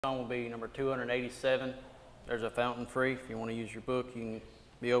Song will be number 287. There's a fountain free. If you want to use your book, you can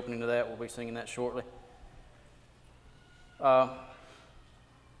be opening to that. We'll be singing that shortly. I'm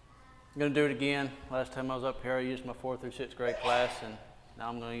going to do it again. Last time I was up here, I used my 4th through 6th grade class, and now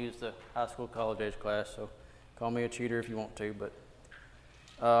I'm going to use the high school, college age class. So call me a cheater if you want to. But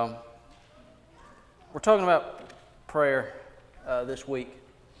we're talking about prayer this week,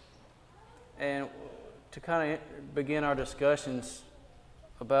 and to kind of begin our discussions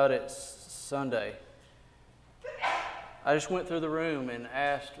about it Sunday, I just went through the room and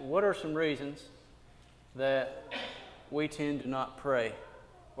asked, what are some reasons that we tend to not pray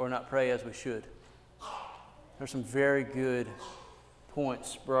or not pray as we should? There's some very good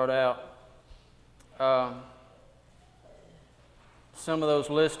points brought out. Some of those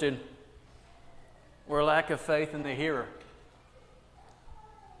listed were lack of faith in the hearer,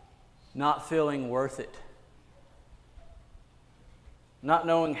 not feeling worth it, not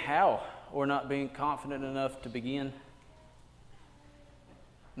knowing how or not being confident enough to begin,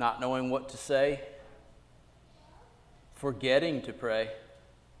 not knowing what to say, forgetting to pray,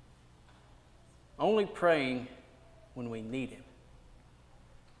 only praying when we need Him.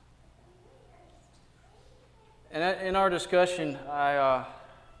 And in our discussion, I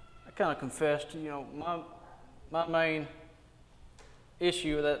kind of confessed, my main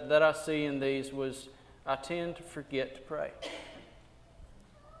issue that I see in these was I tend to forget to pray.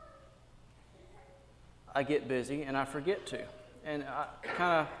 I get busy and I forget to. And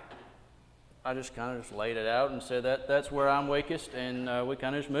I just laid it out and said that's where I'm weakest, and we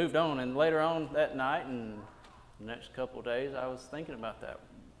kind of just moved on. And later on that night and the next couple of days, I was thinking about that.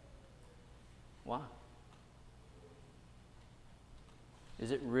 Why?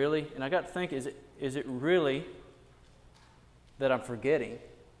 Is it really, and I got to think, is it really that I'm forgetting?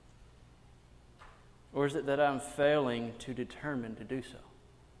 Or is it that I'm failing to determine to do so?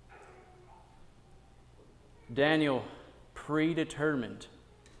 Daniel predetermined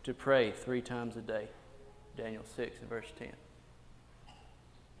to pray 3 times a day. Daniel 6 and verse 10.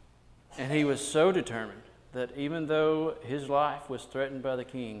 And he was so determined that even though his life was threatened by the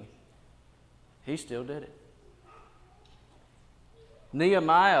king, he still did it.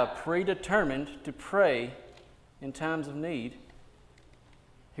 Nehemiah predetermined to pray in times of need.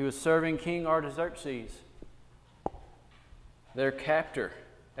 He was serving King Artaxerxes, their captor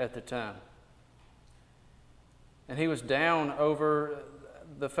at the time. And he was down over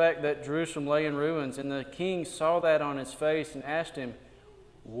the fact that Jerusalem lay in ruins. And the king saw that on his face and asked him,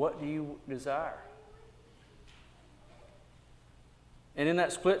 "What do you desire?" And in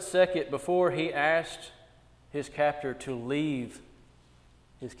that split second before he asked his captor to leave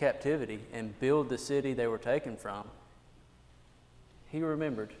his captivity and build the city they were taken from, he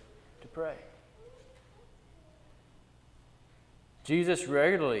remembered to pray. Jesus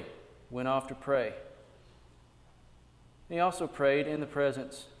regularly went off to pray. He also prayed in the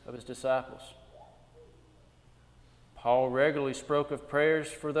presence of his disciples. Paul regularly spoke of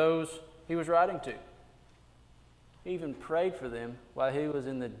prayers for those he was writing to. He even prayed for them while he was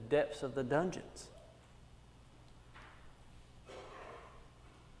in the depths of the dungeons.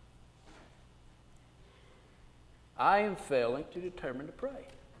 I am failing to determine to pray.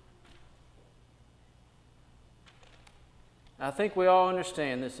 I think we all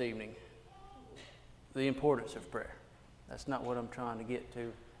understand this evening the importance of prayer. That's not what I'm trying to get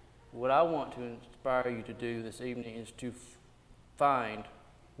to. What I want to inspire you to do this evening is to find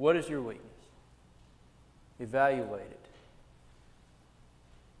what is your weakness, evaluate it,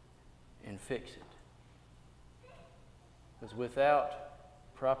 and fix it. Because without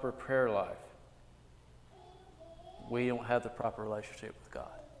proper prayer life, we don't have the proper relationship with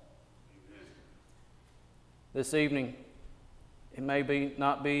God. This evening, it may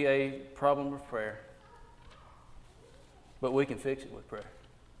not be a problem of prayer, but we can fix it with prayer.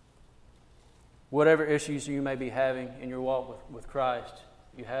 Whatever issues you may be having in your walk with Christ,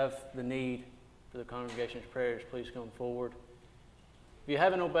 you have the need for the congregation's prayers, please come forward. If you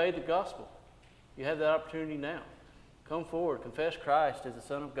haven't obeyed the gospel, you have that opportunity now. Come forward, confess Christ as the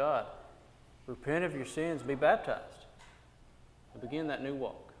Son of God. Repent of your sins, be baptized, and begin that new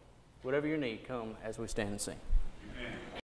walk. Whatever your need, come as we stand and sing. Amen.